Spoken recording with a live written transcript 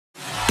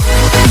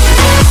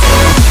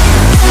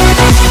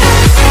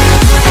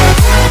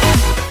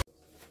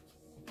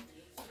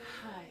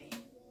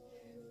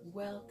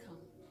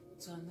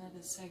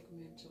another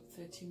segment of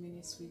 30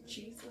 Minutes with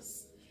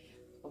Jesus.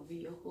 I'll be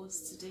your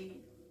host today,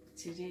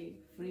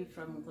 free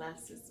from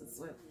glasses as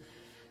well.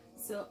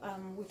 So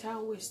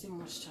without wasting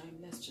much time,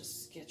 let's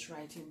just get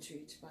right into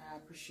it by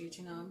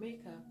appreciating our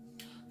Maker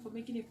for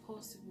making it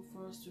possible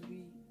for us to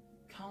be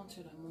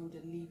counted among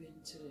the living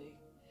today.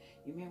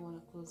 You may want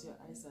to close your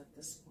eyes at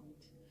this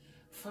point.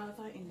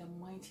 Father, in the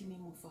mighty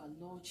name of our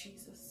Lord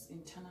Jesus,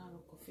 eternal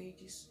Rock of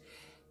Ages,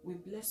 we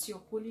bless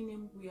your holy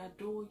name, we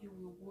adore you,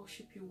 we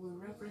worship you,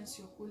 we reverence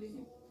your holy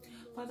name.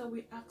 Father,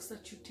 we ask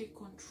that you take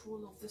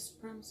control of this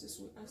premises.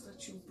 We ask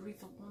that you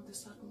breathe upon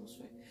this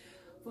atmosphere.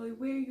 For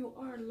where you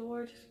are,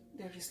 Lord,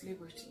 there is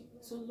liberty.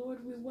 So,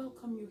 Lord, we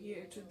welcome you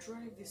here to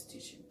drive this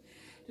teaching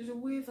to the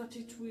way that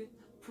it will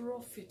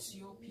profit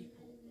your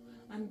people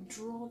and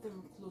draw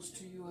them close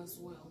to you as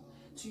well,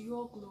 to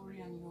your glory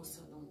and your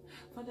salon.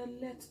 Father,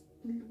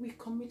 we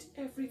commit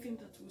everything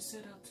that we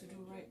set out to do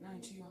right now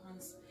into your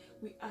hands.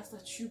 We ask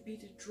that you be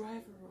the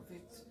driver of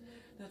it,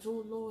 that,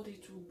 oh Lord,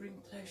 it will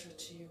bring pleasure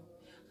to you.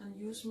 And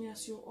use me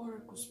as your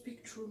oracle,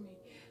 speak through me,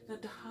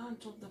 that the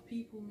heart of the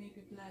people may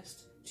be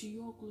blessed to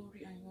your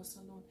glory and your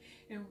salon.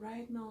 And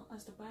right now,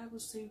 as the Bible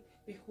says,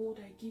 behold,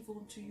 I give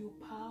unto you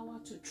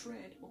power to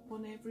tread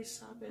upon every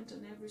serpent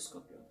and every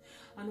scorpion,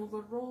 and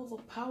overall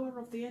the power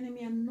of the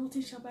enemy, and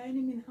nothing shall by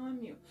any means harm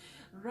you.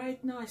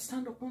 Right now, I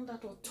stand upon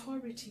that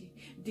authority,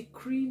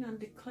 decreeing and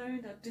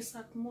declaring that this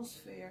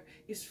atmosphere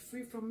is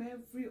free from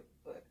every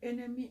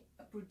enemy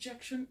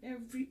projection,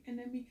 every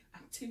enemy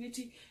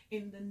activity,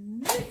 in the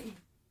name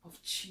of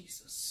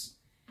Jesus.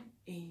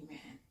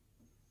 Amen.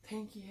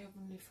 Thank you,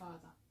 Heavenly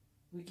Father.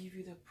 We give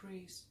you the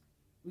praise,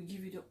 we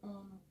give you the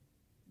honor,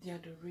 the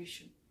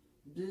adoration.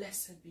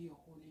 Blessed be your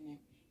holy name,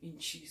 in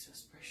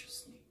Jesus'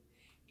 precious name.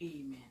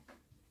 Amen.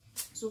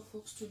 So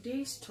folks,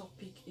 today's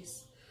topic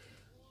is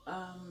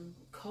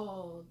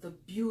called the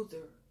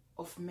builder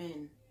of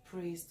men.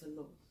 Praise the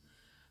Lord.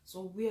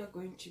 So we are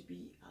going to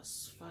be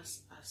as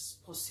fast as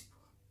possible.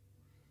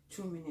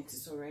 2 minutes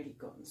is already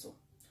gone. So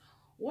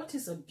what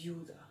is a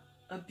builder?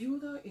 A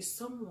builder is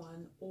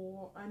someone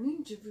or an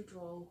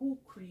individual who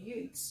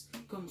creates,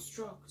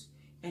 constructs,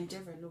 and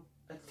develops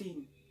a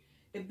thing.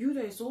 A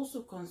builder is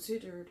also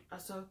considered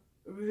as a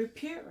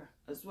repairer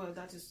as well.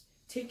 That is,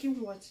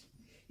 taking what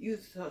you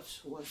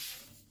thought was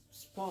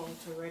spoiled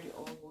already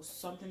or was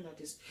something that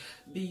is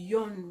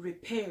beyond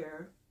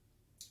repair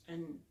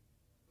and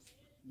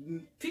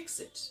fix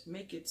it,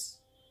 make it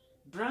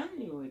brand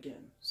new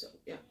again. So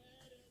yeah.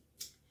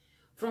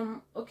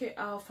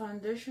 Our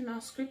foundational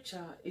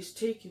scripture is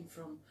taken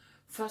from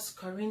 1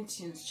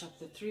 Corinthians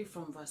chapter 3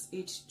 from verse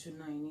 8 to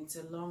 9. It's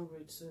a long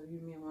read, so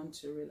you may want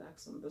to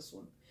relax on this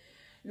one.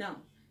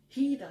 Now,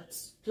 he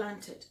that's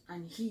planted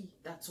and he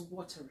that's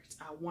watered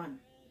are one,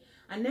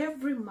 and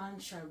every man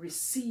shall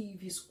receive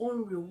his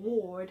own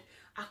reward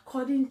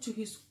according to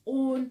his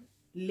own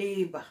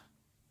labor.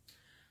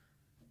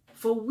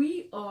 For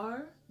we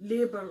are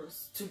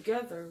laborers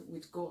together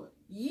with God.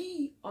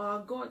 Ye are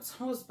God's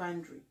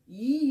husbandry,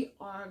 ye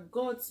are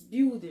God's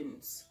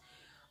buildings,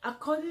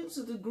 according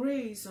to the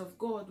grace of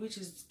God which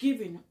is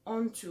given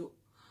unto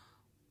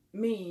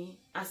me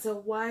as a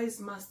wise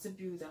master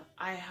builder.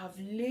 I have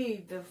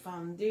laid the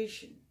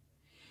foundation,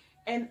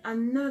 and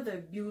another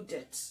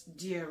buildeth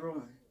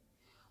thereon.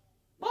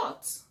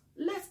 But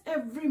let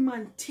every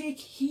man take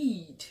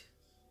heed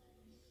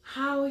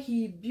how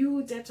he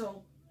buildeth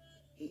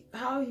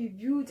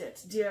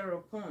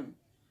thereupon.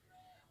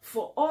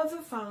 For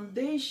other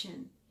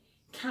foundation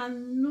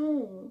can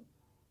no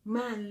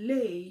man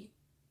lay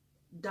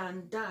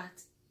than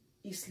that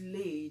is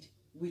laid,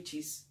 which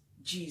is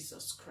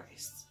Jesus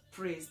Christ.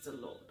 Praise the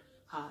Lord.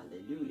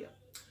 Hallelujah.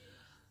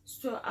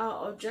 So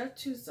our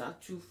objectives are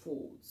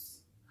twofold.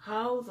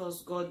 How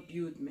does God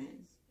build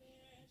men?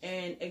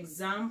 And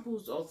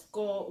examples of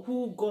God,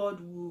 who God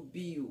will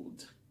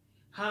build.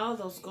 How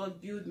does God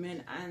build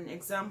men? And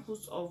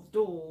examples of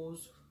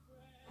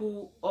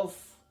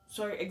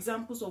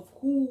examples of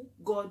who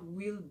God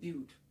will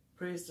build.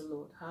 Praise the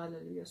Lord.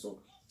 Hallelujah.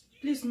 So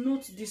please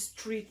note these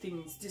three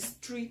things. These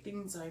three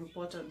things are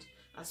important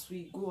as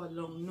we go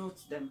along.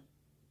 Note them.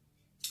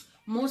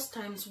 Most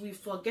times we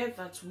forget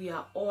that we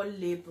are all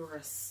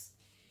laborers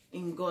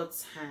in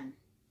God's hand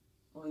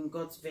or in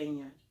God's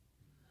vineyard.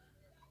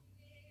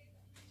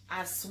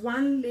 As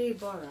one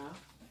labors,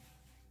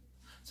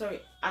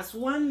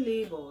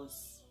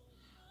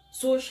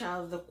 so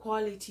shall the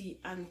quality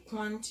and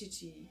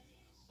quantity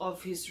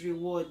of his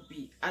reward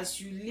be. As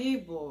you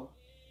labor,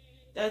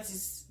 that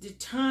is the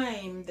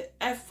time, the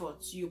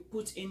effort you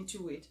put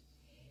into it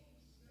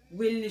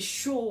will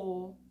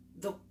show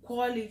the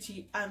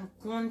quality and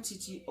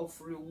quantity of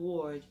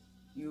reward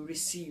you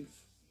receive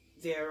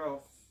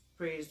thereof.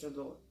 Praise the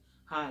Lord.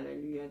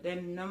 Hallelujah.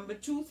 Then number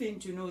 2 thing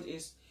to note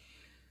is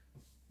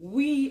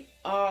we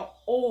are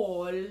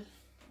all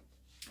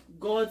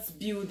God's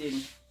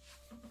building.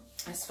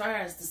 As far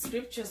as the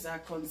scriptures are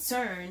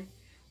concerned,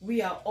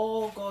 we are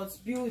all God's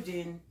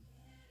building,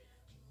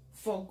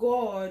 for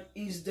God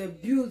is the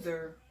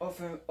builder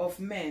of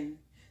men.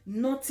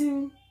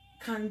 Nothing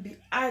can be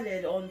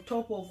added on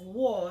top of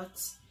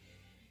what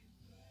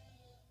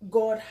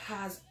God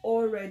has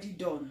already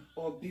done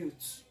or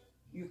built.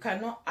 You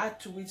cannot add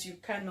to it, you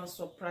cannot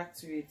subtract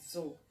to it.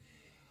 So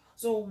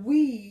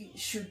we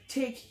should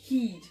take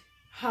heed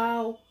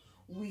how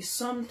we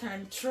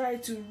sometimes try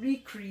to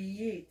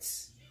recreate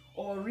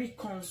or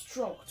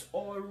reconstruct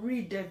or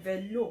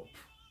redevelop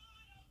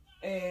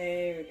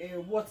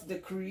what the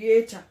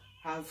Creator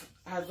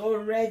has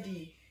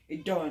already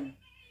done.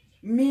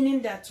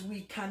 Meaning that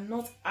we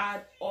cannot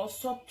add or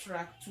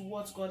subtract to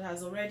what God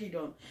has already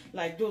done.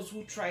 Like those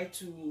who try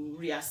to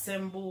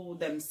reassemble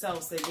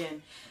themselves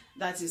again.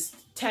 That is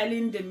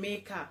telling the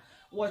maker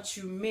what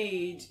you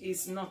made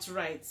is not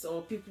right.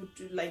 Or people,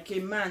 like a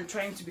man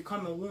trying to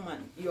become a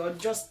woman. You're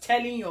just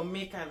telling your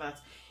maker that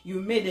you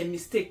made a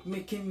mistake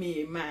making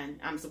me a man.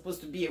 I'm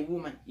supposed to be a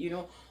woman, you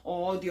know.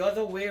 Or the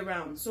other way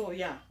around. So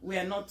yeah, we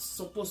are not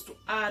supposed to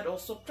add or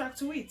subtract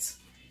to it.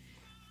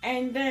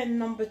 And then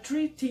number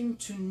 3 thing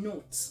to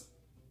note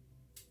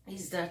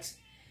is that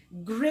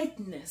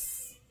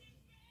greatness.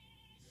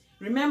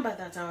 Remember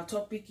that our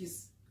topic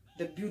is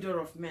the builder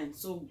of men.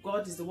 So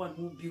God is the one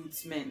who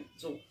builds men.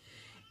 So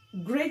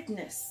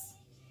greatness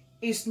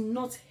is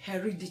not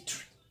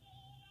hereditary.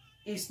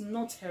 It's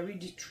not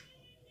hereditary.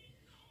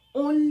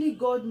 Only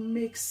God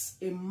makes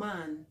a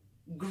man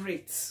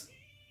great.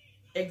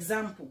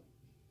 Example,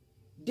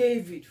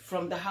 David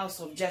from the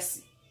house of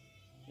Jesse.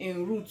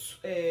 In Ruth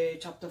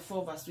chapter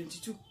 4 verse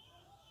 22.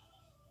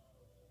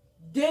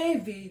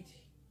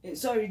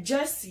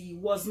 Jesse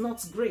was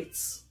not great.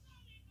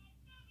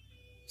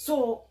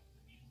 So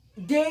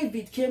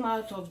David came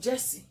out of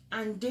Jesse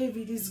and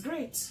David is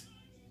great.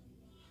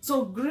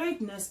 So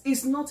greatness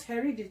is not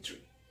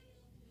hereditary.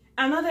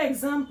 Another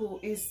example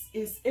is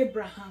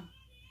Abraham.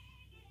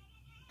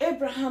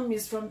 Abraham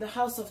is from the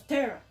house of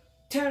Terah.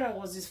 Terah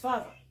was his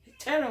father.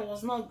 Terah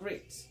was not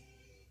great.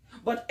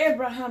 But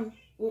Abraham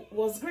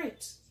was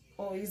great,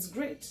 or is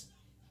great.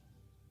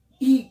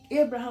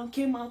 Abraham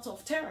came out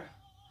of Terah.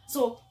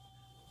 So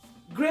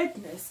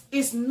greatness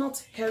is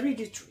not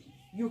hereditary.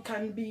 You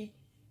can be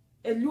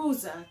a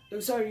loser.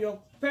 Your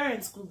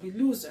parents could be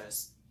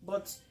losers,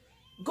 but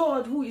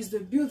God, who is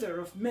the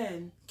builder of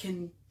men,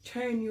 can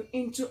turn you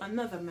into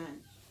another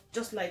man,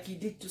 just like he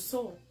did to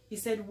Saul. He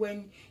said,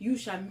 when you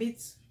shall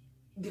meet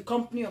the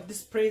company of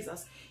these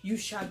praisers, you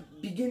shall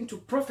begin to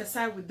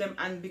prophesy with them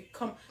and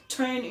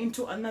turn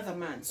into another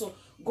man. So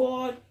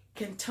God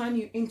can turn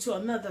you into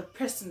another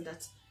person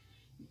that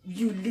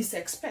you least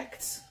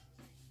expect.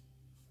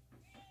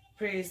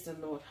 Praise the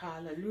Lord.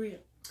 Hallelujah.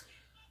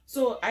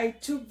 So I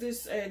took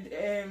this,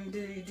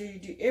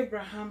 the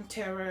Abraham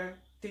Terah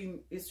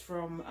thing is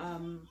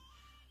from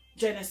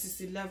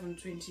Genesis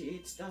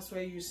 11:28. That's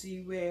where you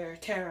see where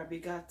Terah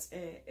begat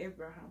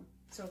Abraham.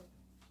 So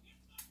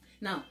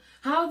now,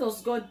 how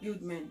does God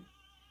build men?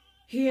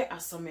 Here are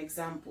some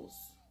examples.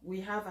 We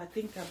have, I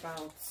think,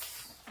 about,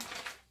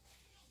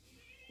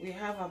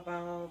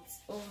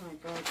 oh my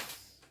God,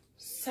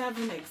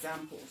 7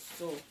 examples.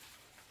 So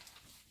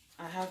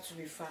I have to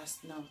be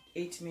fast now.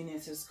 8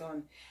 minutes is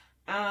gone.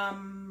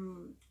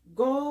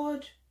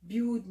 God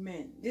build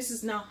men. This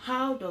is now,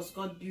 how does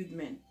God build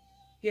men?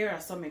 Here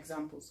are some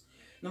examples.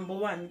 Number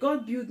 1,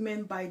 God build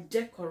men by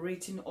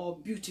decorating or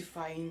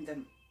beautifying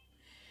them.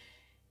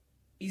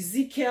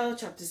 Ezekiel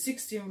chapter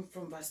 16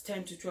 from verse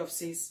 10 to 12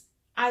 says,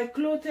 I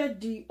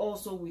clothed thee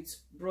also with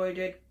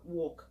broidered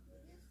work,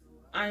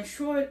 and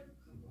shored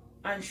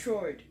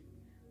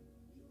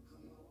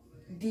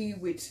thee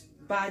with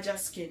badger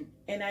skin,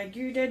 and I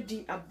girded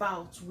thee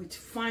about with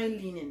fine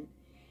linen,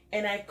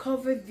 and I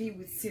covered thee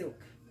with silk.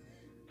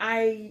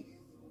 I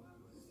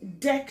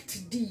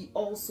decked thee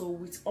also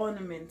with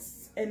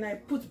ornaments, and I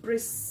put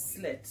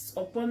bracelets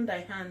upon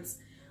thy hands,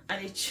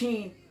 and a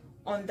chain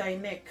on thy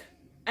neck,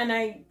 and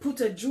I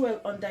put a jewel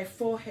on thy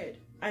forehead,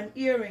 and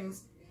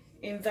earrings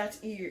in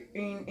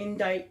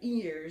thy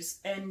ears,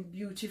 and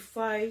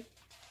beautiful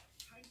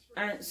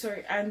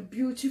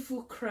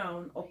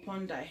crown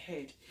upon thy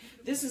head.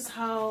 This is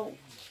how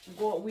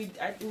God,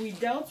 we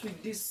dealt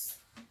with this,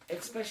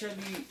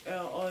 especially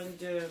on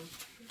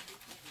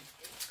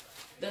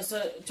there's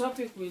a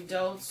topic we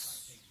dealt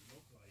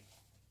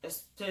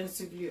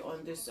extensively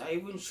on this. I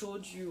even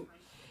showed you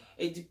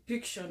a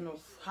depiction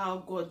of how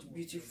God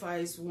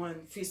beautifies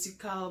one,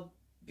 physical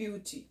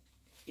beauty.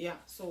 Yeah,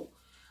 so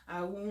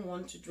I won't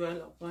want to dwell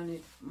upon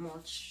it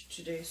much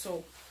today.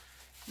 So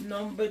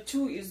number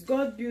 2 is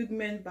God build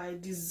men by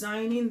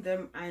designing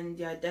them and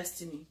their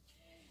destiny.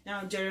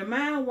 Now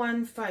Jeremiah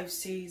 1:5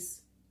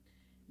 says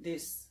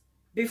this: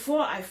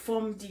 before I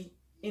formed thee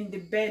in the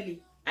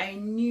belly, I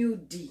knew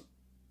thee,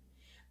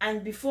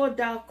 and before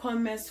thou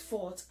comest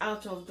forth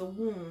out of the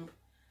womb,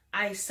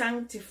 I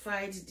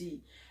sanctified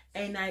thee,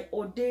 and I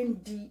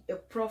ordained thee a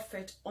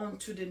prophet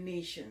unto the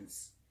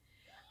nations.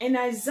 And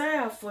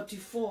Isaiah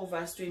 44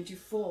 verse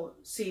 24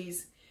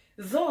 says,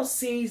 thus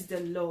says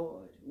the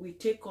Lord. We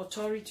take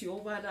authority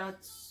over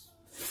that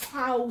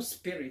foul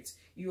spirit.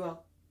 You are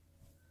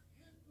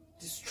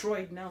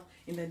destroyed now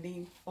in the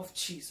name of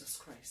Jesus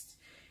Christ.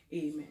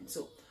 Amen.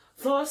 So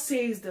thus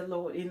says the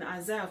Lord in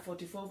Isaiah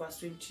 44 verse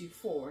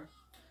 24,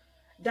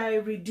 thy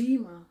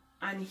Redeemer,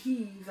 and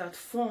he that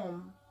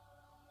formed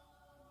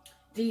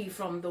thee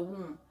from the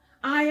womb.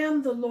 I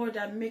am the Lord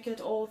that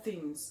maketh all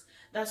things,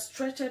 that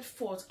stretcheth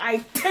forth. I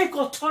take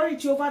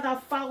authority over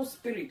that foul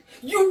spirit.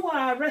 You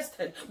are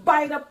arrested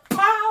by the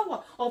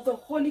power of the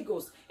Holy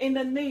Ghost in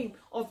the name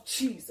of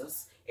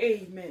Jesus.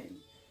 Amen.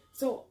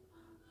 So,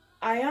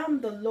 I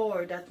am the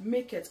Lord that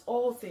maketh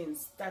all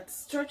things, that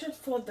stretcheth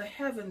forth the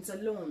heavens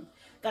alone,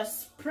 that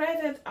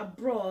spreadeth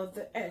abroad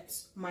the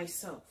earth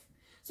myself.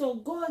 So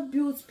God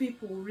builds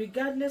people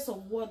regardless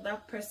of what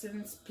that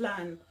person's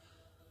plans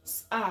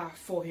are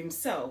for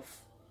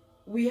himself.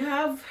 We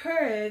have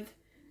heard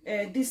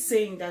this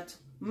saying that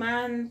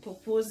man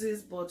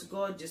proposes but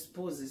God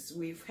disposes.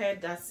 We've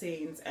heard that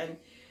saying, and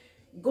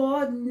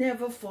God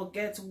never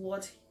forgets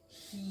what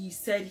he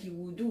said he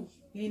will do.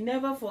 He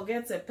never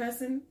forgets a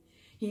person.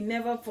 He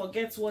never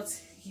forgets what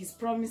his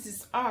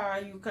promises are.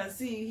 You can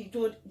see he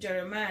told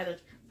Jeremiah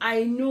that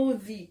I know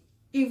thee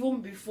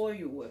even before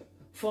you were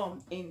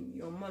formed in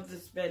your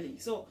mother's belly.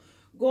 So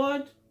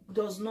God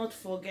does not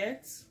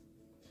forget.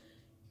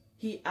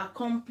 He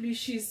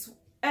accomplishes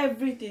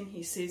everything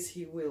he says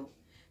he will.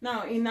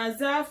 Now in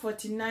Isaiah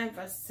 49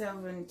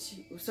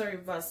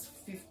 verse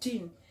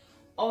 15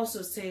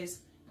 also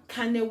says,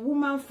 can a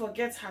woman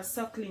forget her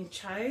suckling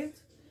child,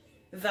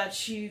 that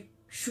she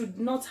should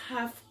not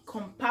have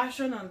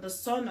compassion on the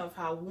son of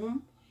her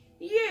womb?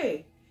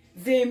 Yea,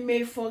 they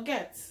may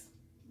forget.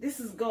 This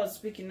is God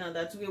speaking now,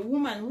 that a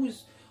woman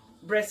who's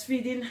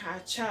breastfeeding her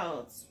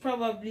child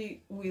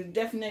probably will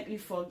definitely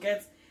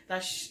forget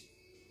that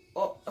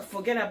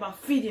forget about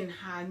feeding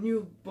her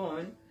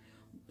newborn,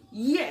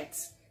 yet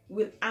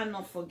will I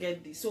not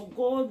forget this. So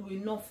God will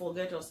not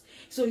forget us.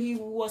 So he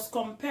was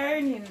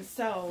comparing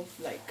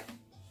himself,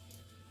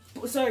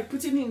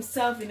 putting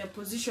himself in a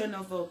position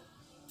of a,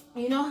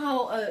 you know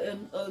how a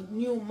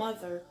new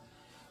mother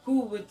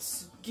who would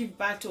give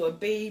birth to a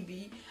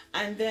baby,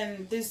 and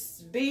then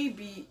this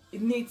baby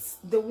needs,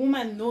 the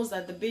woman knows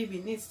that the baby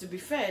needs to be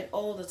fed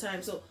all the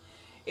time. So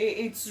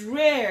it's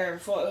rare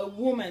for a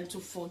woman to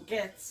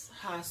forget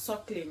her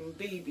suckling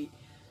baby.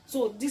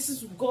 So this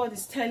is God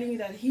is telling you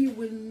that he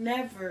will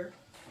never,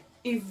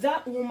 if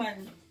that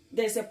woman,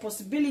 there's a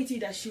possibility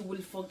that she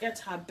will forget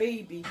her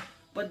baby,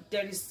 but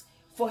there is,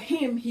 for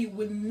him, he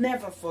will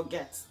never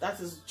forget. That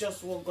is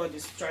just what God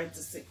is trying to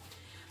say.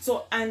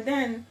 So, and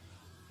then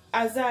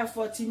Isaiah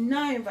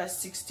 49 verse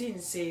 16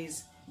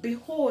 says,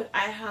 behold,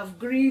 I have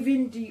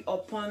graven thee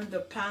upon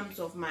the palms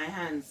of my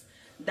hands.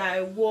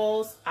 Thy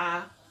walls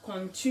are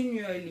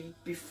continually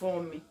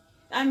before me.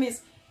 That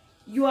means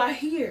you are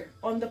here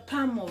on the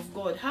palm of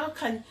God. How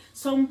can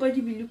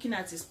somebody be looking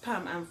at his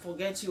palm and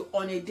forget you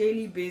on a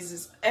daily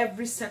basis,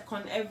 every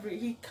second,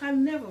 he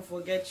can never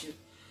forget you.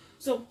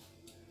 So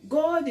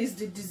God is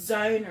the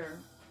designer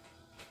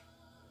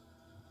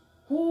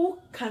who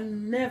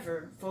can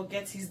never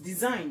forget his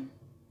design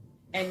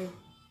and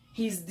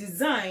his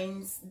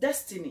design's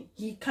destiny.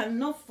 He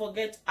cannot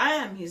forget I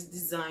am his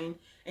design,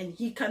 and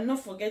he cannot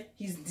forget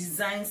his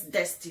design's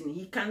destiny.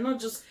 He cannot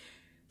just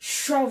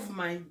shove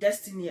my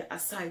destiny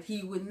aside.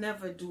 He will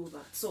never do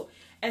that. So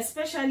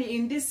especially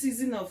in this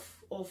season of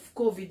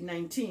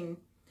COVID-19,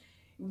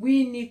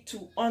 we need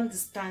to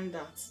understand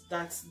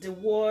that the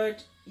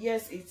world,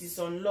 yes, it is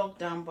on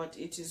lockdown, but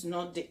it is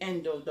not the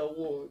end of the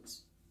world.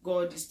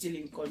 God is still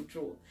in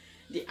control.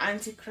 The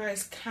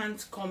Antichrist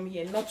can't come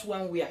here, not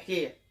when we are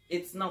here.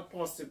 It's not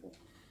possible.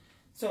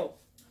 So,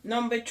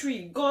 number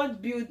 3,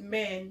 God built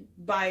men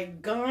by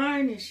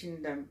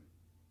garnishing them.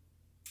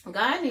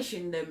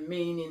 Garnishing them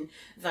meaning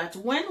that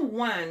when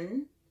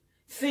one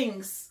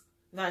thinks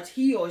that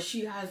he or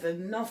she has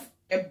enough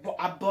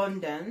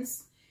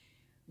abundance,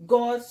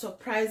 God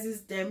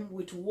surprises them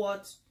with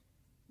what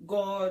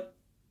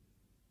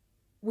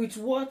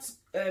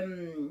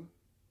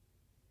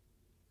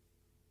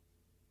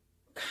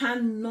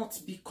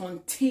cannot be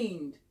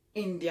contained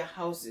in their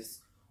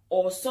houses,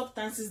 or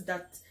substances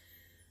that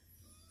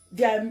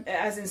they are,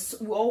 as in,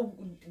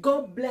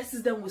 God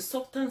blesses them with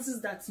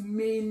substances that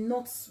may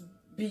not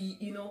be,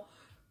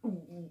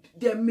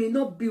 there may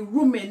not be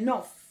room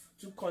enough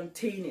to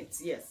contain it.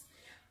 Yes,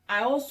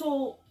 I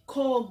also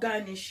call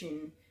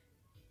garnishing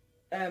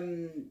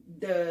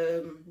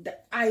the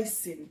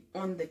icing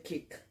on the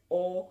cake,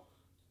 or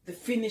the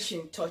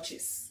finishing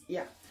touches.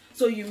 Yeah,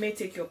 so you may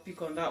take your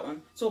pick on that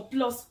one. So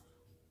plus,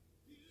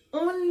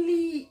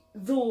 only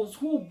those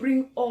who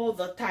bring all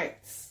the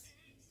tithes,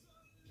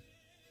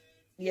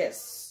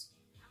 yes,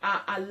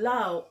 are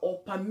allowed or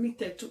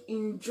permitted to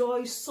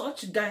enjoy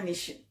such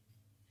garnishing.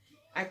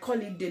 I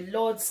call it the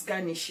Lord's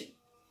garnishing.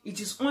 It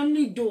is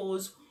only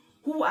those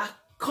who are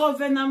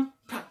covenant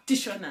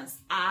practitioners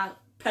are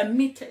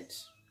permitted,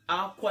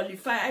 are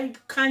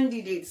qualified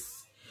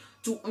candidates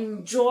to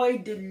enjoy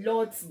the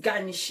Lord's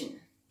garnishing.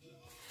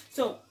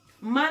 So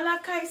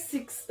Malachi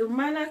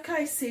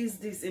says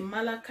this in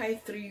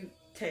Malachi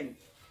 3:10.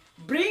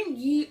 Bring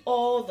ye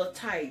all the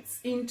tithes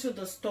into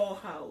the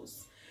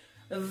storehouse,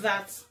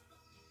 that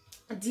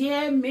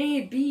there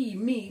may be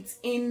meat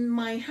in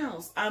my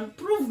house, and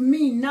prove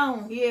me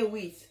now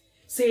herewith.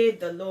 saith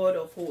the Lord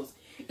of hosts,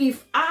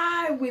 if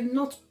I will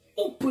not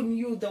open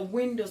you the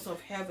windows of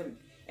heaven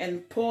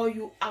and pour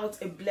you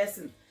out a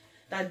blessing,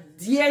 that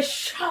there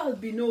shall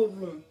be no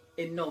room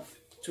enough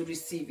to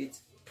receive it.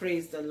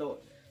 Praise the Lord.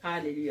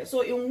 Hallelujah.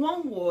 So in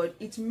one word,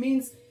 it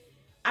means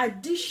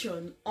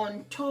addition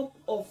on top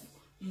of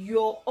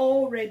your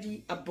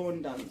already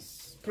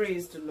abundance.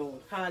 Praise the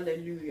Lord.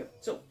 Hallelujah.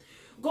 So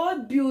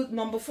God built,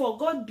 number 4,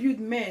 God built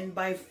men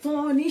by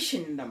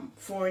furnishing them.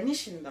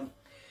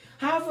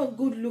 Have a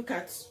good look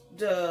at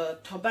the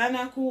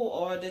tabernacle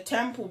or the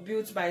temple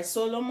built by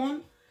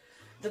Solomon.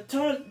 The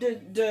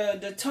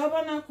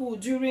tabernacle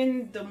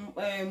during the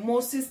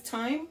Moses'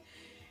 time,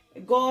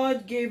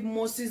 God gave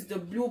Moses the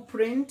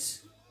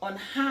blueprint on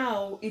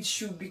how it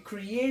should be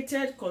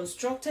created,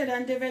 constructed,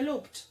 and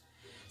developed.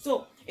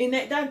 So in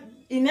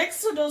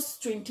Exodus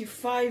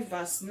 25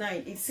 verse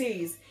 9, it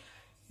says,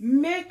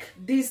 make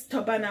this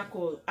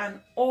tabernacle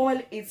and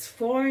all its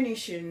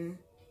furnishing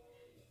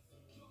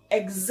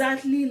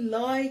exactly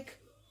like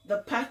the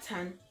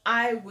pattern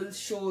I will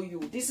show you.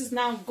 This is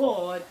now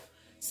God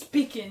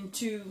speaking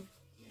to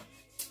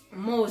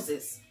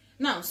Moses.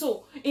 Now,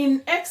 so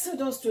in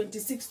Exodus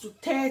 26 to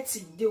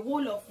 30, the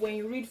whole of, when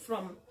you read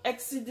from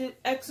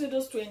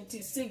Exodus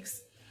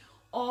 26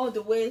 all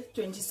the way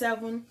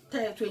 27,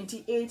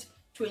 28,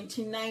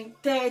 29,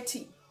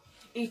 30,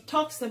 it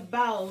talks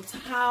about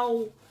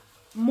how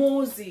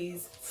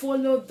Moses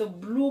followed the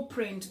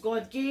blueprint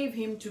God gave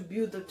him to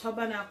build the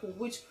tabernacle,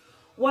 which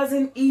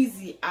wasn't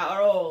easy at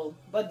all,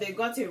 but they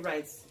got it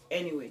right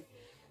anyway.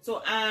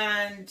 So,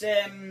 and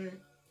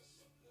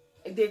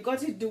they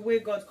got it the way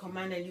God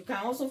commanded. You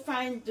can also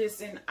find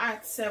this in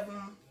Acts 7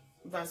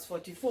 verse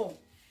 44.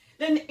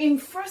 Then in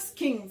 1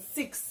 Kings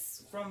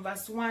 6 from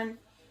verse 1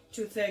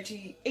 to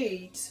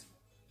 38,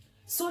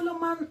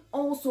 Solomon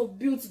also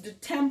built the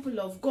temple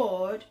of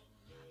God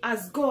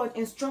as God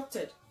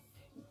instructed.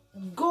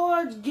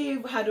 God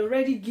had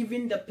already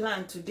given the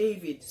plan to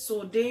David,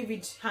 so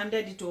David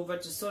handed it over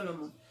to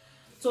Solomon.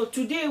 So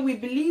today we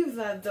believe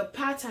that the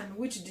pattern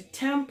which the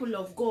temple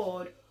of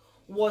God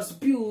was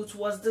built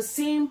was the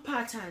same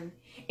pattern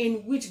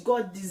in which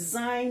God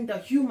designed the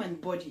human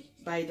body,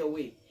 by the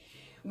way.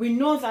 We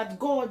know that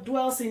God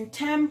dwells in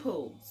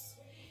temples.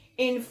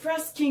 In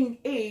 1 Kings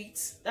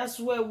 8, that's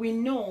where we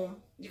know,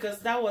 because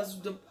that was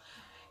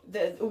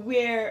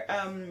where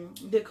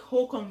the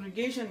whole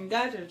congregation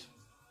gathered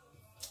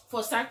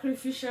for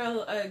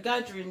sacrificial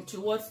gathering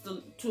towards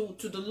to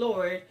the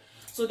Lord.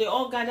 So they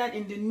all gathered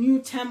in the new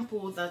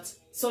temple that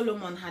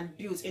Solomon had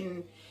built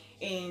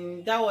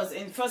that was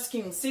in 1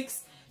 Kings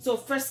 6. So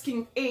 1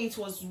 Kings 8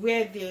 was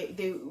where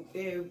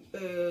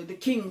the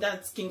king,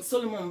 that's King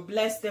Solomon,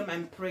 blessed them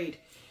and prayed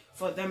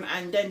for them,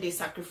 and then they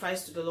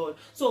sacrificed to the Lord.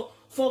 So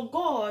for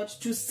God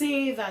to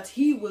say that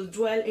he will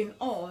dwell in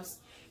us,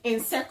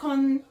 in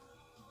 2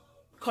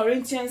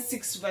 Corinthians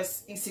 6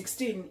 verse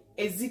 16,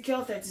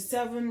 Ezekiel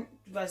 37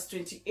 verse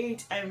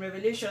 28, and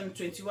Revelation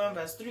 21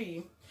 verse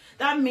 3,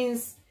 that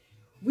means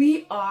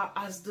we are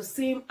as the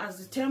same as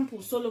the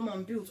temple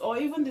Solomon built, or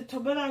even the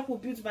tabernacle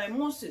built by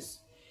Moses.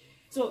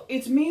 So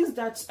it means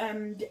that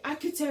the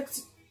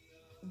architect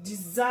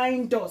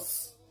designed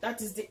us.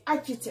 That is the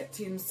architect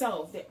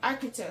himself, the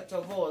architect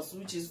of us,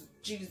 which is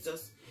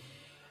Jesus,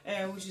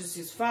 which is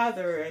his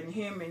Father and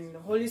him and the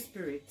Holy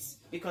Spirit,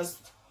 because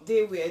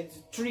they were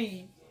the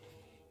three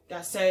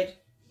that said,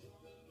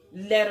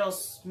 let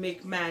us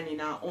make man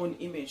in our own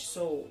image.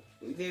 So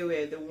they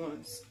were the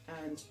ones,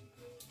 and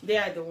they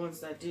are the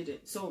ones that did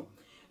it. So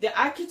the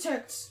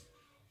architect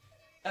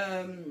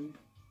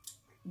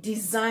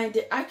designed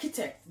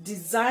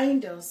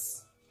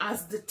us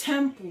as the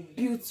temple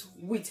built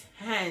with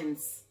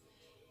hands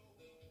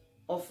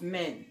of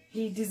men.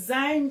 He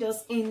designed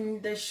us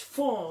in the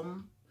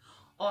form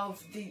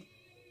of the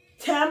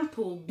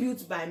temple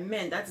built by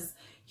men. That is,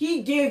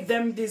 he gave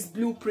them these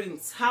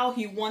blueprints, how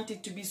he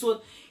wanted to be.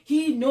 So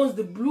he knows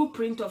the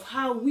blueprint of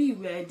how we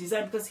were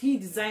designed, because he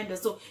designed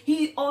us. So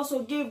he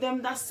also gave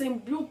them that same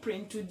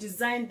blueprint to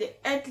design the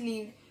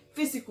earthly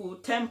physical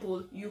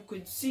temple you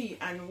could see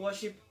and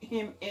worship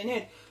him in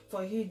it,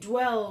 for he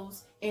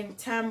dwells in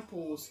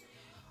temples.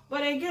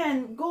 But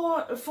again,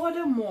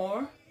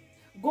 furthermore,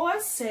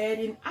 God said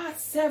in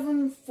Acts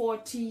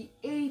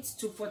 7:48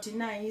 to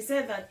 49, he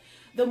said that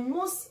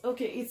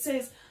it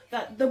says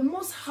that the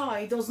Most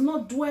High does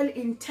not dwell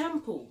in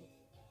temples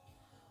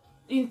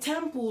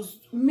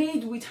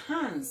made with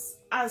hands,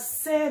 as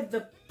said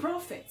the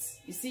prophets.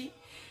 You see,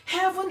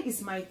 heaven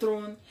is my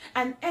throne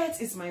and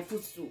earth is my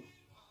footstool.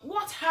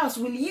 What house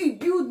will ye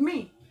build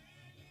me,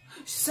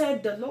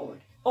 said the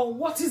Lord? Or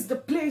what is the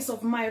place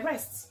of my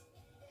rest?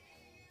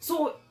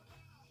 So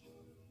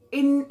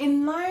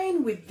in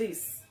line with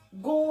this,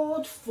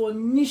 God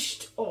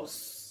furnished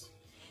us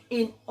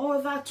in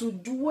order to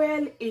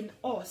dwell in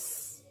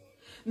us,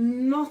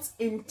 not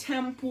in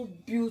temple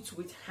built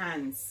with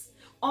hands.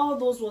 All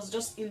those was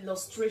just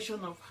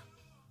illustration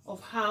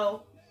of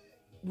how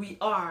we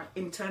are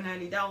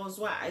internally. That was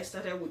why I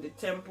started with the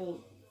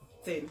temple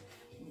thing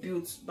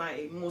built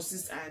by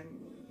Moses and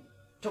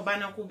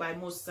tabernacle by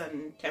Moses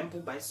and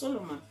temple by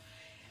Solomon.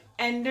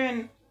 And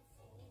then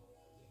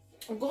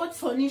God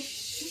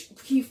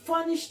he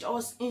furnished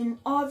us in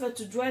order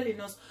to dwell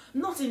in us,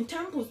 not in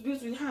temples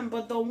built with hand,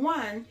 but the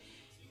one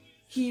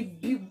he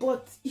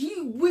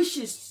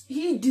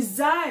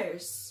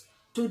desires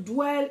to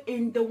dwell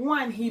in the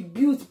one he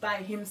built by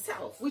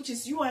himself, which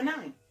is you and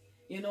I,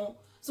 you know.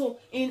 So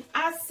in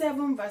Acts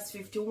 7 verse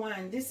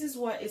 51, this is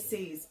what it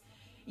says: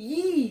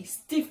 ye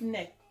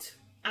stiff-necked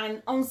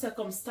and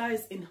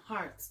uncircumcised in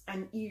hearts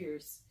and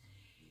ears,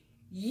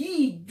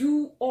 ye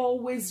do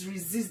always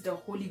resist the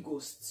Holy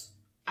Ghost,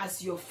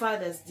 as your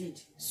fathers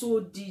did, so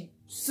do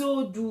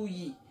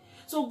ye.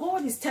 So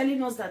God is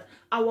telling us that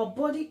our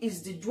body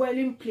is the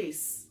dwelling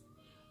place.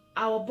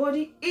 Our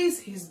body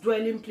is his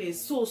dwelling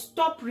place. So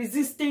stop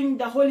resisting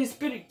the Holy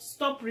Spirit.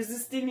 Stop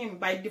resisting him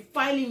by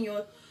defiling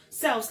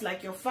yourselves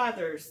like your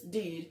fathers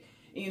did.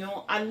 You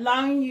know,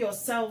 allowing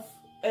yourself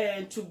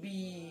to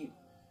be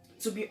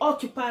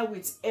occupied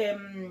with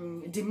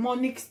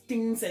demonic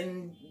things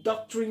and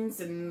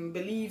doctrines and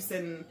beliefs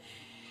and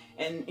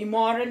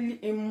immorality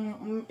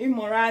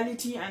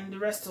and the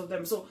rest of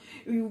them. So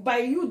by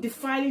you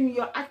defiling,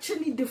 you're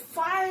actually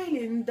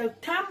defiling the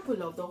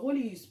temple of the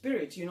Holy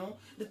Spirit, you know,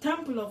 the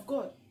temple of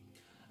God.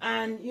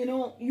 And you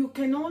know,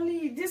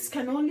 this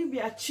can only be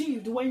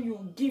achieved when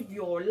you give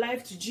your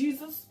life to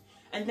Jesus,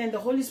 and then the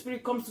Holy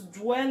Spirit comes to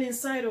dwell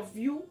inside of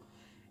you.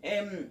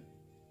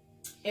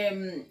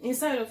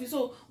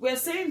 So we're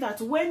saying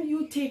that when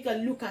you take a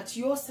look at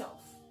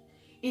yourself,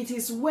 it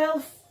is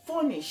well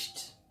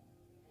furnished.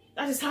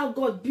 That is how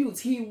God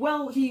builds. He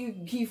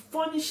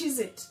furnishes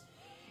it.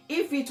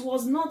 If it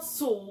was not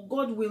so,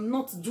 God will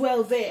not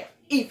dwell there.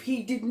 If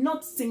he did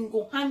not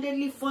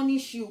single-handedly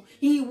furnish you,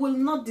 he will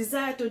not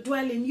desire to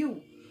dwell in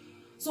you.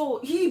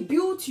 So he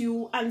built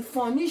you and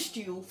furnished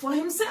you for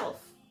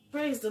himself.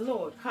 Praise the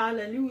Lord.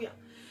 Hallelujah.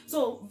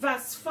 So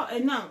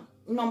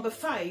number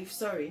 5,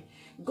 sorry.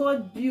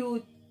 God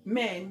built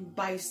men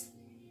by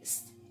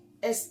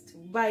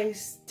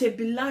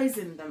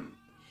stabilizing them.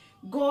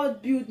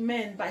 God built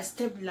men by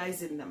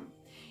stabilizing them.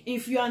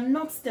 If you are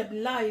not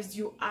stabilized,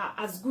 you are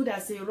as good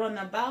as a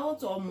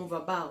runabout or move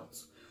about.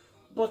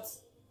 But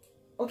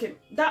okay,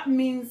 that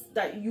means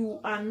that you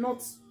are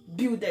not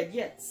builded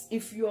yet.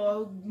 If you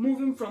are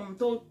moving from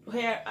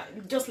here,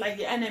 just like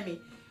the enemy,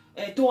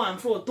 to and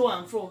fro,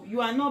 you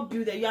are not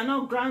builded, you are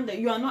not grounded,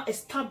 you are not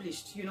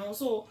established, you know.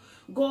 So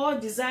God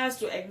desires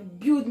to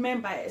build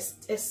men by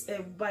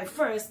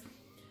first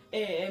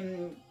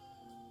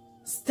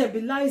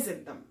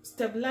stabilizing them.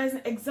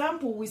 Stabilizing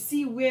example, we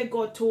see where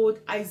God told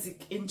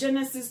Isaac in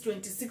Genesis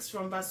 26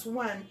 from verse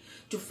 1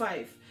 to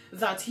 5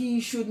 that he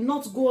should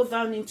not go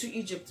down into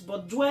Egypt,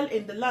 but dwell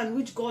in the land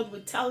which God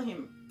would tell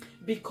him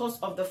because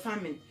of the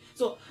famine.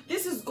 So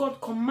this is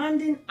God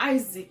commanding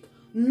Isaac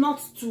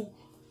not to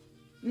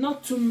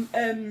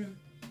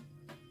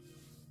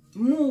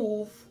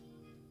move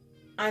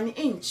an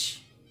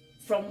inch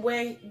from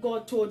where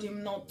God told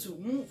him not to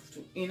move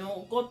to. You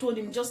know, God told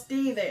him just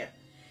stay there.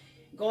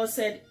 God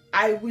said,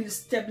 I will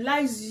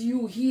stabilize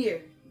you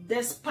here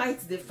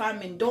despite the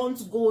famine.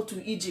 Don't go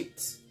to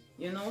Egypt,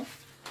 you know.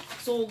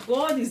 So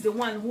God is the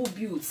one who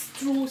builds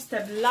through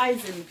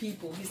stabilizing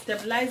people. He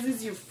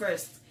stabilizes you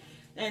first.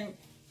 And,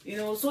 you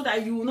know, so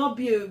that you will not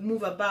be a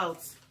move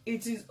about.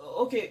 It is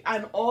okay.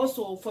 And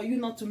also for you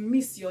not to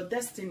miss your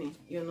destiny,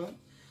 you know.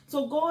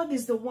 So God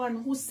is the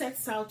one who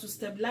sets out to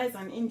stabilize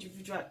an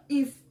individual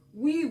if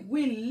we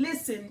will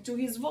listen to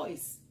his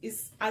voice.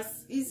 It's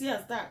as easy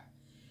as that.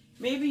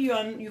 Maybe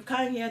you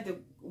can't hear the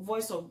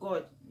voice of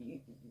God.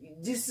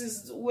 This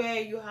is where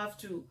you have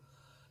to,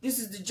 this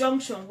is the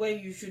junction where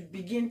you should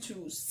begin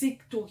to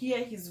seek to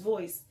hear his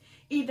voice,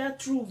 either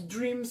through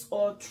dreams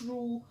or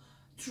through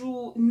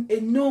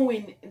a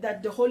knowing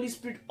that the Holy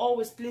Spirit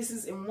always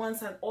places in one's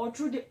heart, or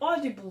through the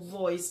audible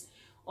voice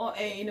or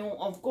you know,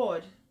 of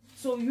God.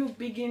 So you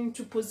begin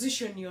to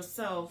position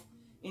yourself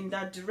in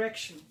that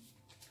direction.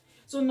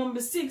 So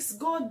number 6,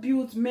 God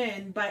built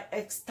men by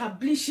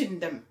establishing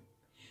them.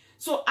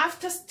 So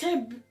after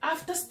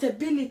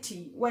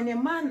stability, when a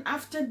man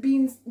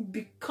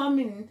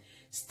becoming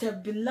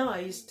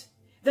stabilized,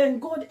 then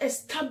God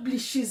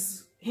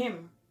establishes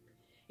him,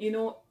 you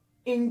know,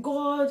 in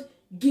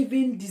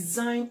God-given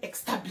design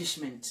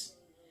establishment.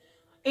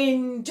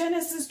 In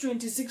Genesis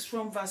 26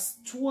 from verse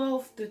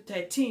 12 to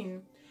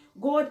 13,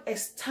 God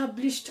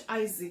established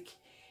Isaac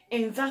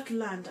in that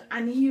land,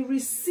 and he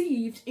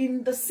received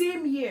in the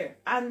same year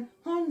an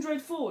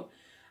 100-fold.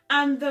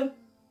 And the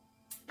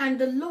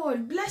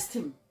Lord blessed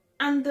him,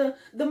 and the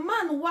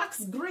man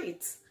waxed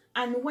great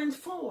and went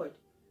forward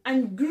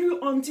and grew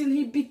until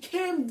he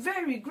became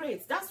very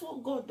great. That's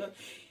what God does.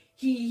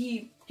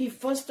 He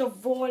first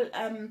of all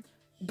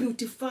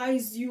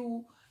beautifies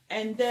you,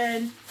 and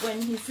then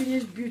when he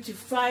finished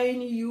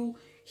beautifying you,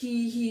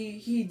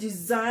 he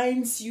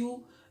designs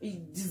you. He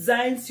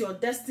designs your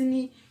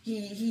destiny.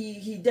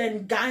 He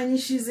then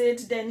garnishes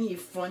it, then he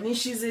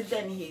furnishes it,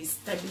 then he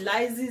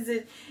stabilizes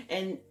it,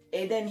 and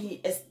then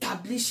he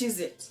establishes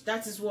it.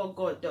 That is what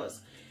God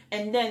does.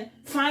 And then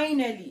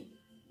finally,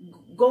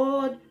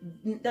 God,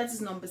 that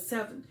is number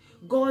 7.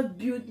 God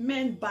built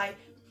men by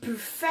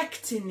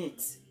perfecting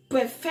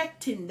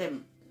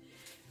them.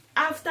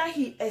 After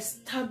he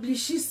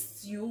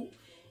establishes you,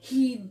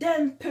 he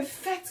then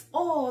perfects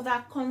all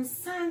that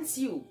concerns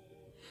you,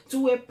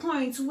 to a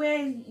point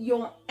where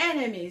your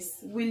enemies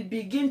will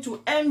begin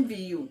to envy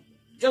you,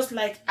 just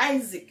like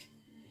Isaac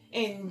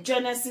in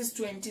Genesis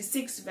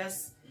 26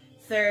 verse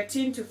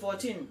 13 to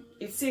 14.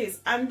 It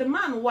says, "And the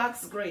man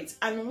waxed great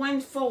and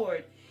went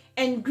forward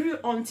and grew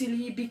until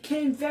he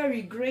became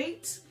very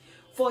great,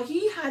 for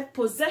he had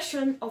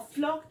possession of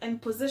flock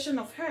and possession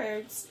of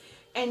herds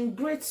and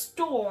great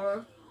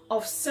store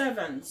of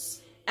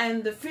servants,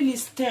 and the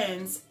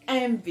Philistines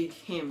envied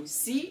him."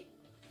 See,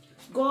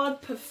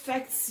 God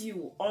perfects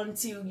you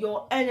until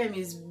your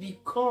enemies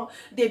begin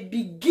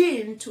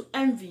to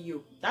envy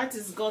you. That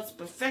is God's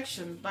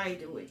perfection, by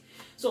the way.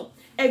 So,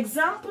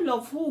 example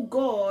of who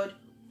God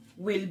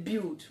will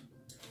build.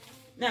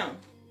 Now,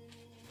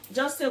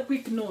 just a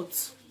quick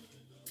note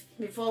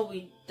before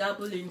we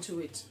dabble into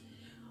it.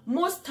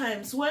 Most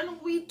times when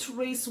we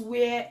trace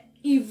where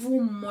evil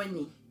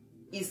money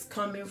is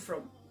coming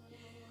from,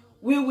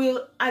 we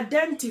will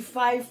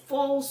identify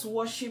false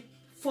worship,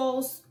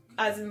 false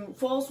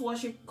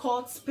worship,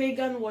 cults,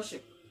 pagan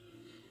worship.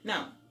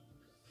 Now,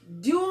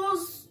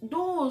 these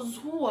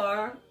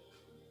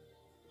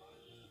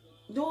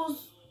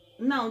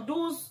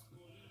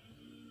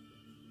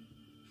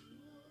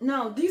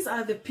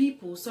are the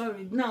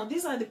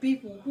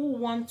people who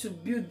want to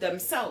build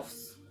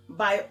themselves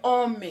by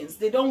all means.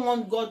 They don't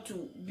want God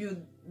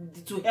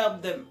to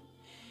help them.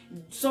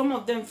 Some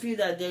of them feel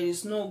that there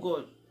is no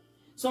God.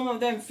 Some of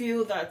them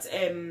feel that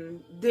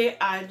they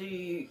are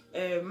the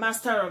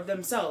master of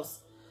themselves.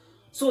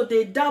 So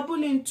they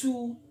dabble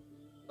into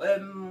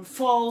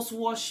false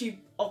worship,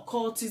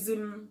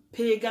 occultism,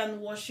 pagan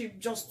worship,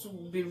 just to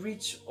be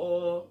rich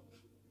or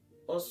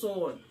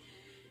so on.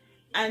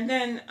 And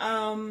then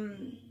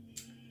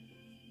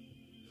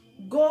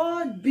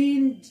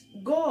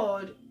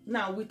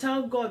now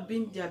without God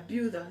being their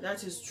builder,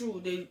 that is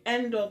true, they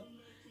end up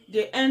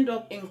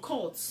in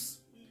cults.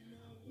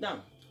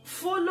 Now,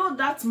 follow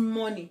that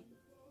money,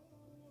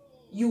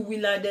 you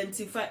will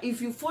identify.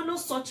 If you follow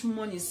such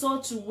money,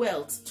 such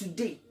wealth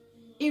today,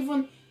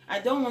 even, I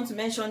don't want to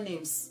mention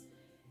names,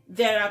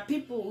 there are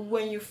people,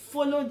 when you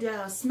follow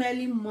their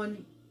smelly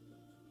money,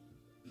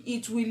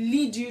 it will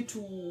lead you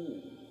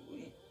to,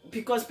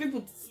 because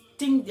people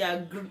think they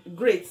are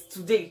great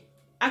today.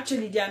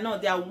 Actually, they are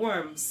not. They are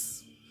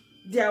worms.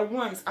 They are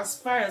worms. As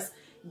far as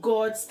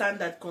God's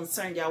standard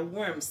concerned, they are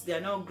worms. They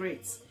are not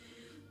great.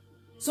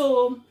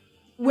 So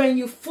when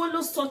you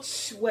follow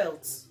such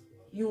wealth,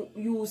 you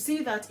will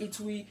see that it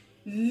will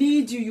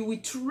lead you. You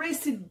will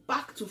trace it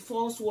back to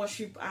false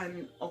worship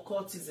and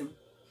occultism.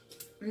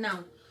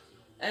 Now,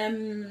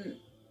 and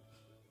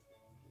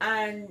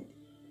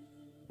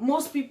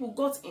most people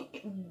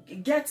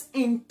get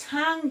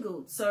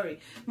entangled.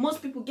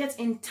 Most people get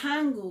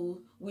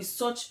entangled with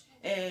such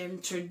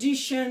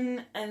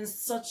tradition and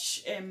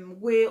such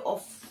way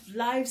of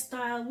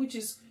lifestyle, which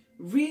is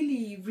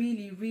really,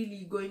 really,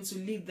 really going to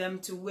lead them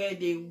to where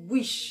they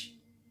wish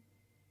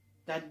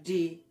that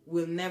they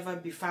will never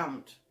be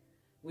found,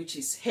 which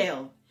is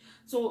hell.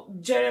 So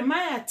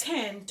Jeremiah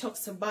 10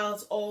 talks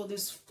about all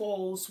this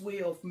false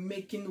way of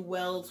making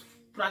wealth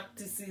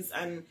practices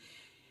and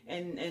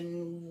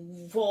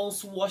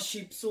false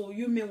worship. So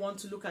you may want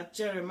to look at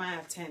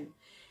Jeremiah 10.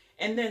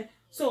 And then,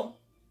 so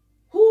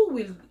who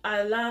will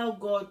allow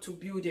God to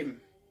build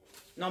him?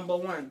 Number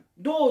 1,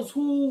 those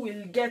who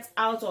will get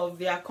out of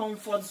their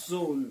comfort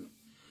zone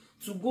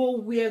to go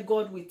where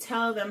God will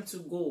tell them to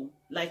go,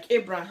 like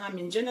Abraham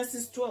in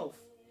Genesis 12.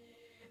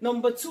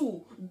 Number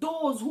 2,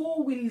 those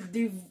who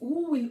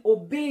will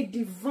obey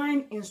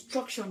divine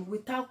instruction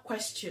without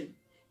question,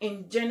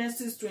 in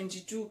Genesis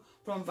 22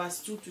 from verse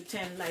 2 to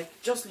 10,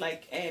 just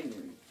like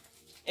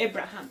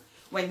Abraham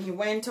when he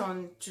went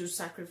on to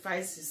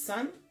sacrifice his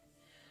son.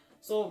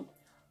 So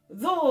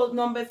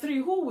number 3,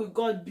 who will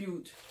God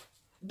build?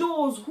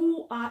 Those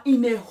who are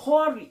in a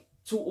hurry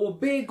to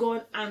obey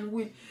God, and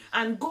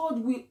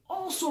God will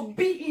also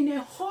be in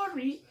a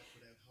hurry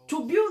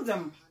to build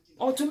them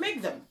or to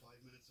make them.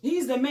 He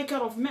is the maker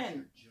of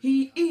men.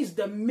 He is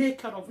the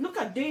maker of. Look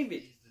at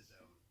David.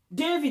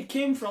 David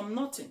came from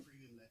nothing.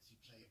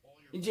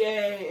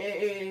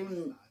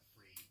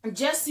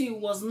 Jesse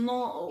was a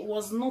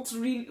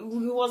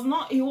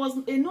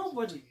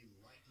nobody,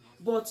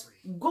 but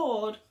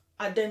God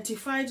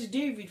identified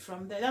David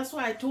from there. That's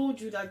why I told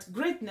you that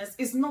greatness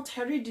is not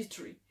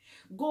hereditary.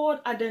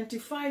 God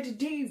identified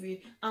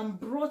David and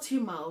brought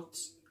him out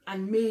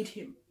and made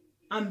him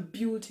and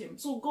built him.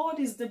 So God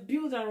is the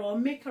builder or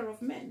maker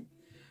of men.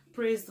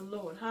 Praise the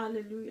Lord.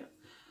 Hallelujah.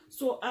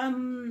 So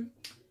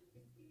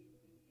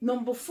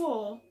number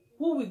 4,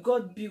 who will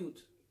God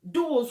build?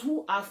 Those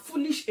who are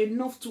foolish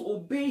enough to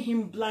obey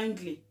him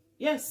blindly.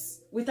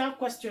 Yes, without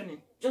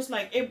questioning. Just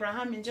like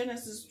Abraham in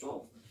Genesis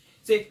 12.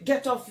 Say,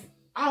 get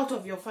out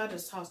of your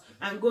father's house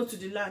and go to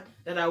the land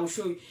that I will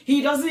show you.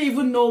 He doesn't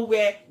even know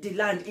where the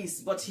land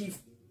is, but he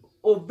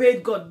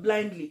obeyed God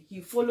blindly.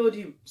 He followed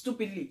him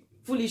stupidly,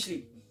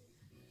 foolishly.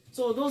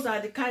 So those are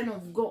the kind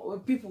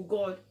of people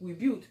God will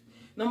build.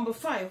 Number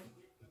 5,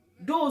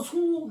 those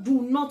who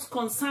do not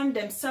concern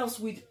themselves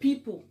with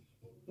people,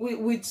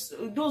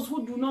 with those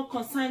who do not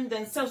concern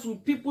themselves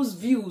with people's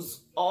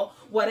views or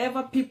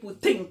whatever people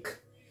think.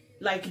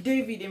 Like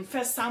David in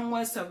 1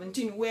 Samuel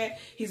 17, where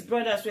his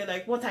brothers were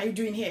like, what are you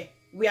doing here?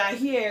 We are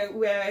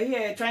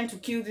here trying to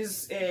kill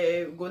this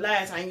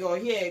Goliath, and you're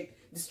here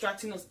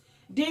distracting us.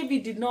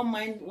 David did not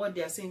mind what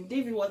they are saying.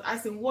 David was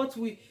asking, what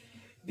will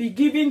be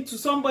given to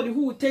somebody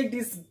who will take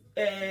this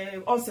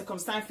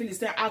uncircumcised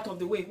Philistine out of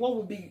the way? What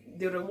will be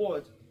the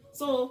reward?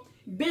 So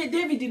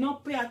David did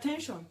not pay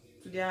attention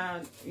to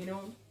their,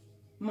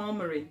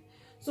 murmuring.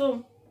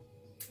 So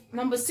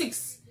number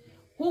 6,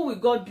 who will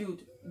God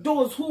build?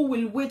 Those who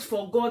will wait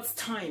for God's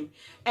time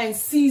and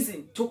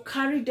season to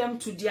carry them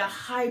to their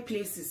high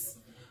places,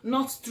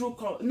 not through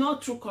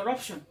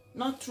corruption,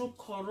 not through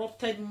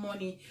corrupted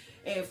money,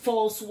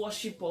 false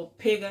worship or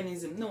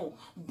paganism. No,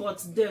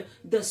 but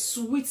the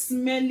sweet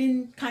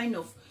smelling kind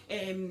of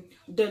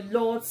the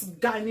Lord's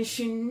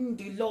garnishing,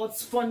 the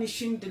Lord's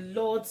furnishing, the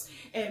Lord's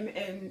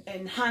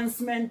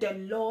enhancement, the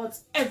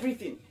Lord's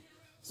everything.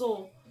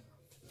 So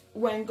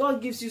when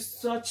God gives you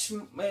such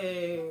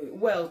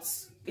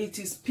wealth, it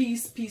is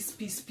peace, peace,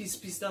 peace, peace,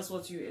 peace. That's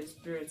what you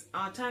experience.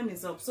 Our time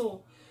is up.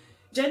 So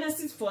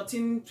Genesis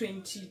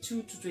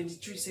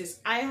 14:22-23 says,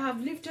 I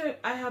have lifted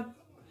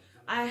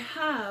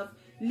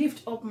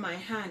up my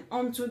hand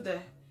unto the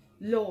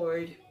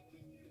Lord,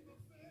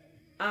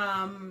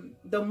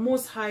 the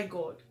Most High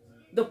God,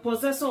 the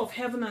possessor of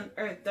heaven and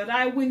earth, that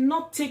I will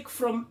not take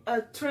from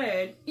a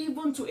thread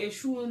even to a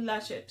shoe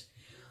latchet,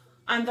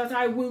 and that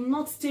I will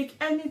not take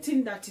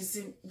anything that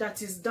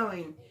is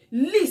thine,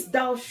 lest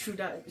thou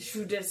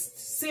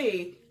shouldest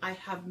say, I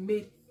have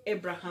made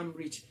Abraham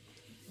rich.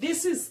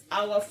 This is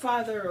our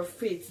father of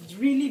faith,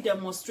 really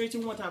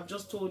demonstrating what I've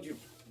just told you.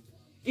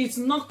 It's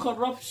not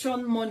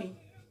corruption money.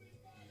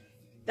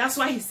 That's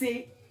why he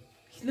say,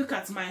 look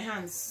at my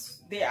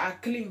hands, they are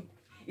clean.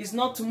 It's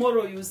not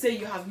tomorrow you say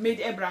you have made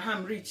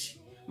Abraham rich.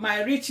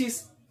 My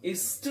riches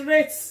is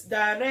straight,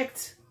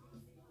 direct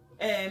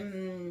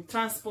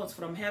transport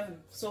from heaven.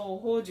 So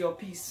hold your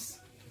peace.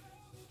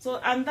 So,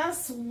 and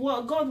that's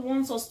what God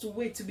wants us to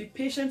wait, to be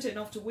patient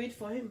enough to wait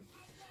for him.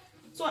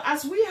 So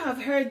as we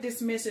have heard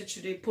this message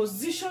today,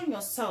 position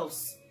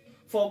yourselves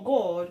for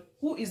God,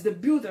 who is the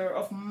builder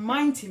of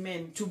mighty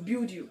men, to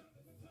build you.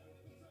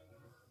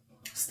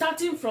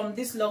 Starting from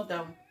this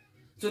lockdown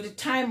to the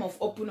time of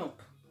open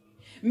up.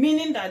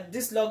 Meaning that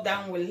this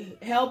lockdown will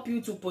help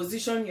you to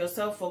position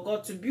yourself for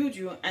God to build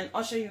you and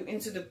usher you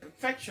into the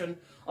perfection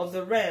of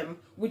the realm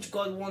which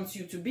God wants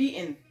you to be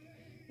in.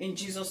 In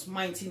Jesus'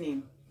 mighty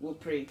name, we'll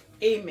pray.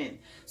 Amen.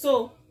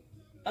 So,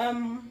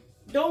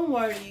 don't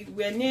worry,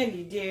 we're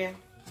nearly there.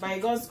 By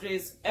God's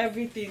grace,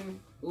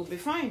 everything will be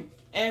fine.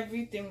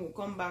 Everything will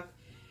come back.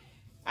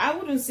 I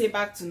wouldn't say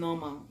back to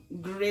normal.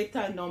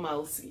 Greater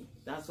normalcy.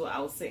 That's what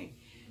I'll say.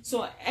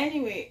 So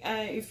anyway,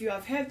 if you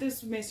have heard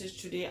this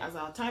message today as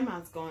our time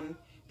has gone,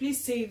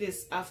 please say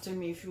this after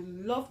me. If you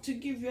love to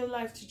give your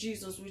life to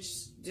Jesus,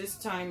 which this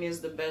time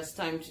is the best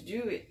time to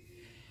do it.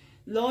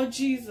 Lord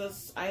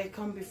Jesus, I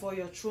come before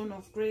your throne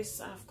of grace.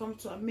 I've come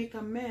to make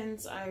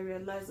amends. I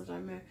realize that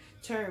I'm a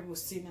terrible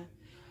sinner.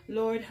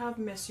 Lord, have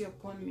mercy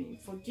upon me.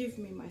 Forgive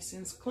me my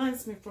sins.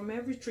 Cleanse me from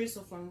every trace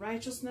of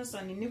unrighteousness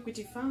and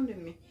iniquity found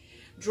in me.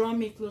 Draw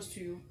me close to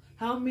you.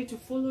 Help me to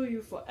follow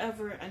you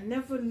forever and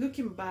never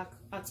looking back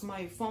at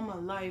my former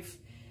life.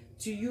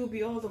 To you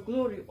be all the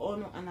glory,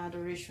 honor, and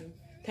adoration.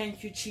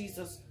 Thank you,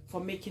 Jesus, for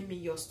making me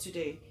yours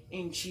today.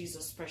 In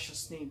Jesus'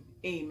 precious name,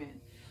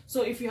 amen.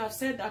 So if you have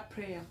said that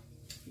prayer,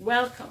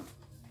 welcome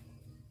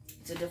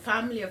to the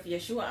family of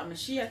Yeshua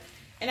HaMashiach.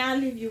 And I'll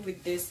leave you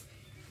with this.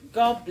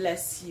 God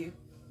bless you.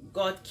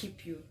 God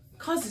keep you.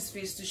 Cause his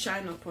face to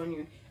shine upon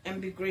you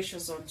and be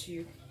gracious unto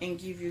you and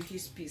give you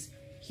his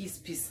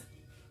peace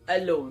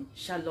alone.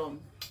 Shalom.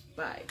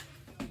 Bye.